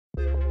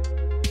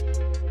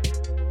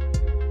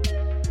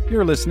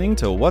You're listening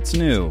to What's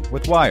New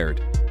with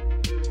Wired.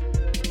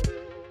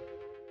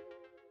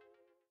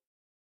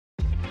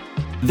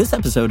 This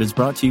episode is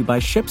brought to you by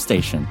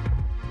ShipStation.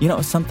 You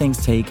know, some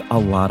things take a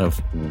lot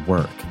of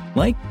work,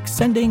 like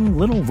sending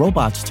little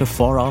robots to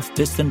far-off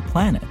distant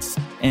planets.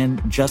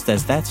 And just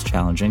as that's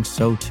challenging,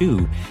 so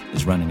too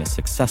is running a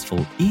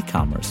successful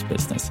e-commerce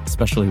business,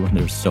 especially when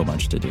there's so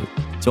much to do.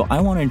 So I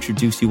want to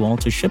introduce you all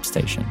to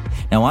ShipStation.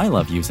 Now, I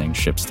love using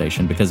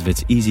ShipStation because of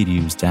its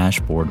easy-to-use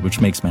dashboard,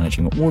 which makes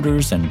managing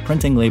orders and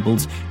printing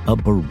labels a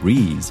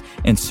breeze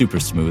and super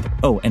smooth.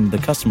 Oh, and the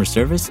customer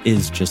service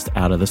is just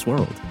out of this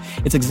world.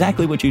 It's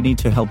exactly what you need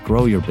to help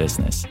grow your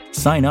business.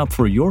 Sign up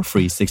for your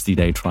free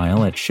 60-day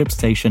trial at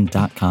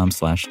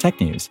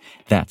shipstation.com/technews.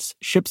 That's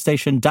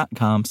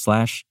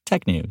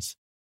shipstation.com/technews.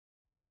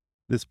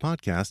 This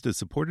podcast is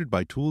supported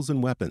by Tools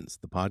and Weapons,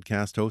 the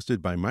podcast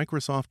hosted by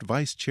Microsoft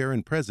Vice Chair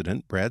and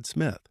President Brad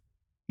Smith.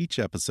 Each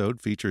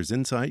episode features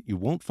insight you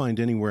won't find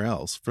anywhere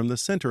else from the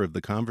center of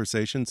the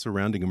conversation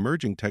surrounding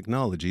emerging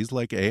technologies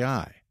like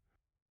AI.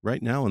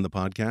 Right now on the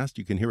podcast,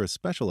 you can hear a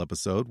special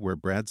episode where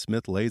Brad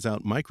Smith lays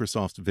out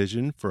Microsoft's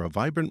vision for a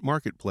vibrant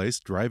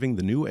marketplace driving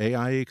the new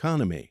AI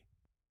economy.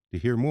 To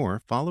hear more,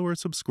 follow or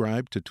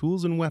subscribe to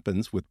Tools and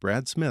Weapons with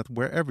Brad Smith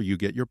wherever you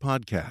get your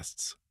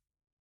podcasts.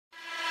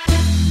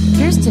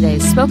 Here's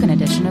today's spoken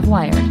edition of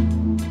Wired.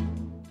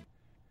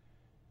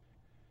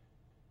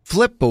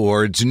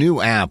 Flipboard's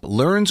new app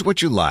learns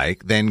what you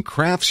like, then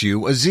crafts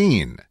you a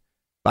zine.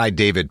 By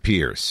David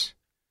Pierce.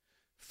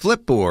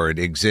 Flipboard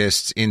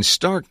exists in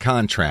stark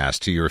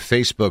contrast to your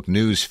Facebook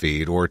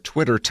newsfeed or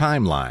Twitter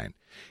timeline.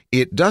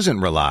 It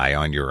doesn't rely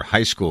on your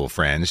high school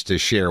friends to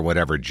share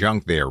whatever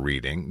junk they're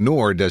reading,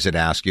 nor does it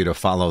ask you to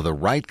follow the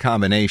right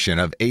combination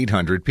of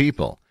 800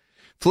 people.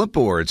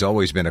 Flipboard's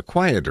always been a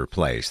quieter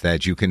place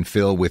that you can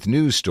fill with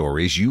news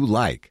stories you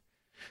like.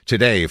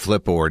 Today,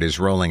 Flipboard is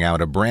rolling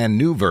out a brand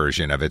new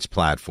version of its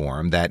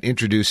platform that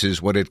introduces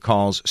what it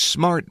calls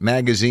smart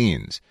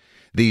magazines.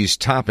 These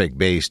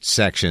topic-based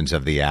sections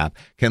of the app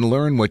can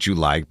learn what you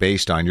like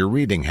based on your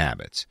reading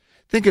habits.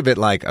 Think of it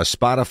like a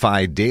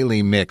Spotify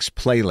daily mix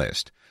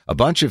playlist, a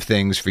bunch of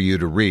things for you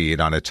to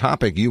read on a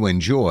topic you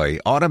enjoy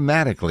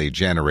automatically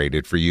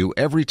generated for you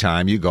every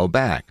time you go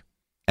back.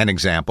 An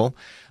example,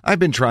 I've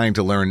been trying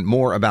to learn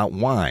more about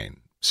wine.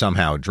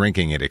 Somehow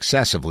drinking it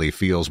excessively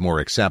feels more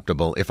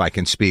acceptable if I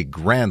can speak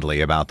grandly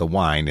about the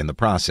wine in the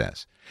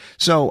process.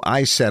 So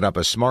I set up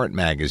a smart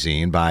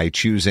magazine by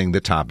choosing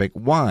the topic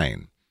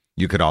wine.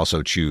 You could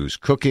also choose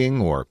cooking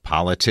or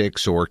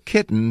politics or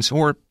kittens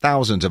or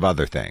thousands of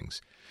other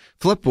things.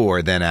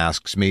 Flipboard then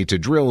asks me to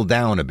drill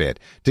down a bit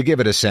to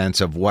give it a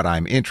sense of what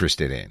I'm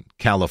interested in,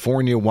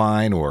 California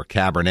wine or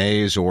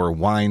Cabernets or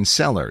wine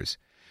cellars.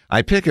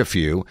 I pick a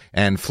few,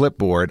 and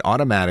Flipboard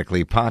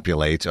automatically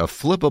populates a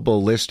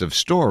flippable list of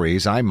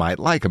stories I might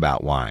like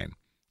about wine.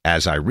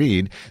 As I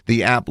read,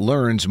 the app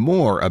learns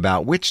more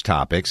about which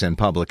topics and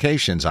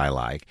publications I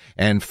like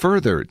and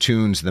further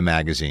tunes the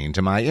magazine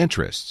to my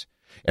interests.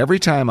 Every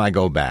time I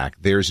go back,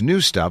 there's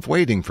new stuff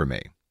waiting for me.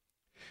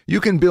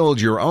 You can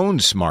build your own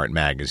smart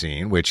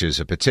magazine, which is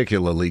a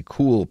particularly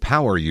cool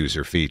power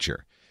user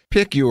feature.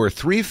 Pick your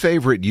 3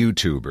 favorite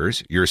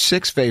YouTubers, your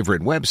 6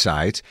 favorite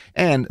websites,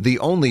 and the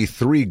only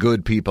 3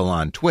 good people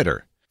on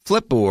Twitter.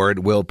 Flipboard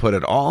will put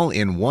it all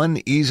in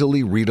one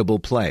easily readable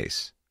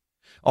place.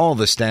 All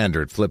the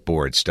standard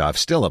Flipboard stuff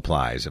still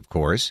applies, of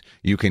course.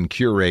 You can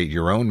curate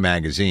your own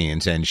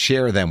magazines and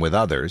share them with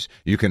others.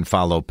 You can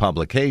follow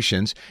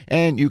publications,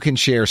 and you can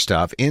share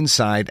stuff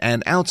inside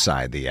and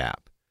outside the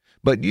app.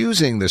 But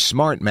using the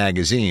smart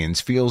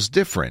magazines feels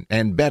different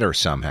and better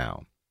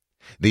somehow.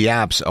 The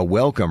app's a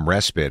welcome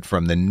respite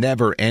from the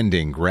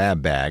never-ending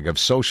grab bag of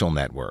social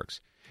networks.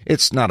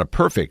 It's not a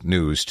perfect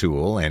news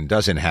tool and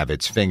doesn't have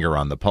its finger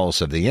on the pulse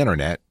of the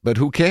internet, but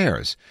who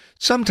cares?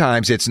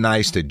 Sometimes it's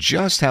nice to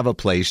just have a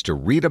place to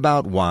read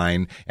about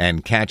wine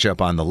and catch up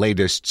on the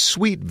latest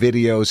sweet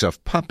videos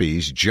of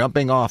puppies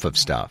jumping off of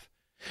stuff.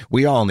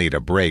 We all need a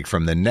break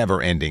from the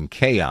never-ending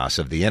chaos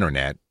of the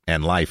internet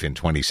and life in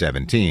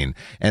 2017,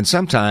 and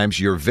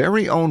sometimes your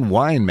very own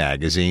wine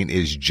magazine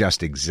is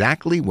just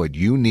exactly what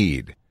you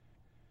need.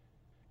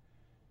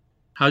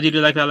 How did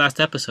you like that last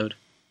episode?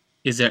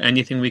 Is there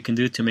anything we can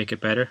do to make it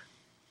better?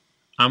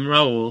 I'm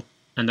Raul,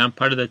 and I'm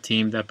part of the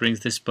team that brings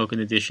this spoken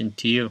edition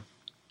to you.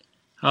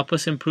 Help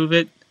us improve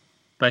it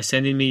by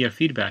sending me your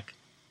feedback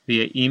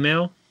via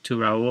email to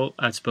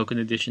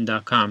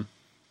raul@spokenedition.com.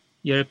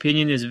 Your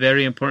opinion is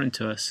very important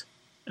to us,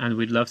 and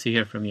we'd love to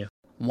hear from you.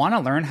 Want to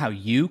learn how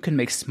you can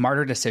make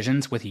smarter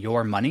decisions with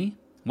your money?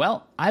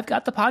 Well, I've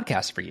got the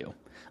podcast for you.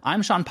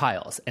 I'm Sean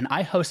Piles, and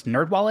I host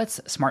NerdWallet's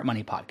Smart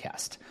Money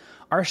Podcast.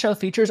 Our show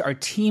features our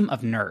team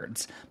of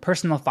nerds,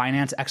 personal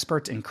finance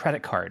experts in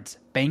credit cards,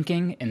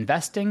 banking,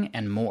 investing,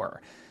 and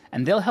more.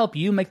 And they'll help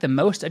you make the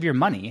most of your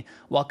money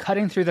while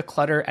cutting through the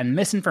clutter and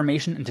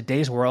misinformation in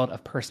today's world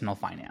of personal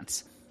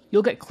finance.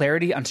 You'll get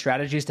clarity on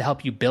strategies to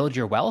help you build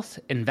your wealth,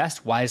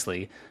 invest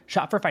wisely,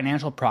 shop for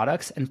financial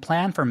products, and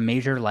plan for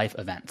major life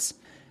events.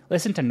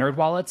 Listen to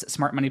NerdWallet's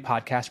Smart Money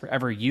Podcast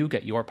wherever you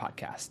get your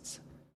podcasts.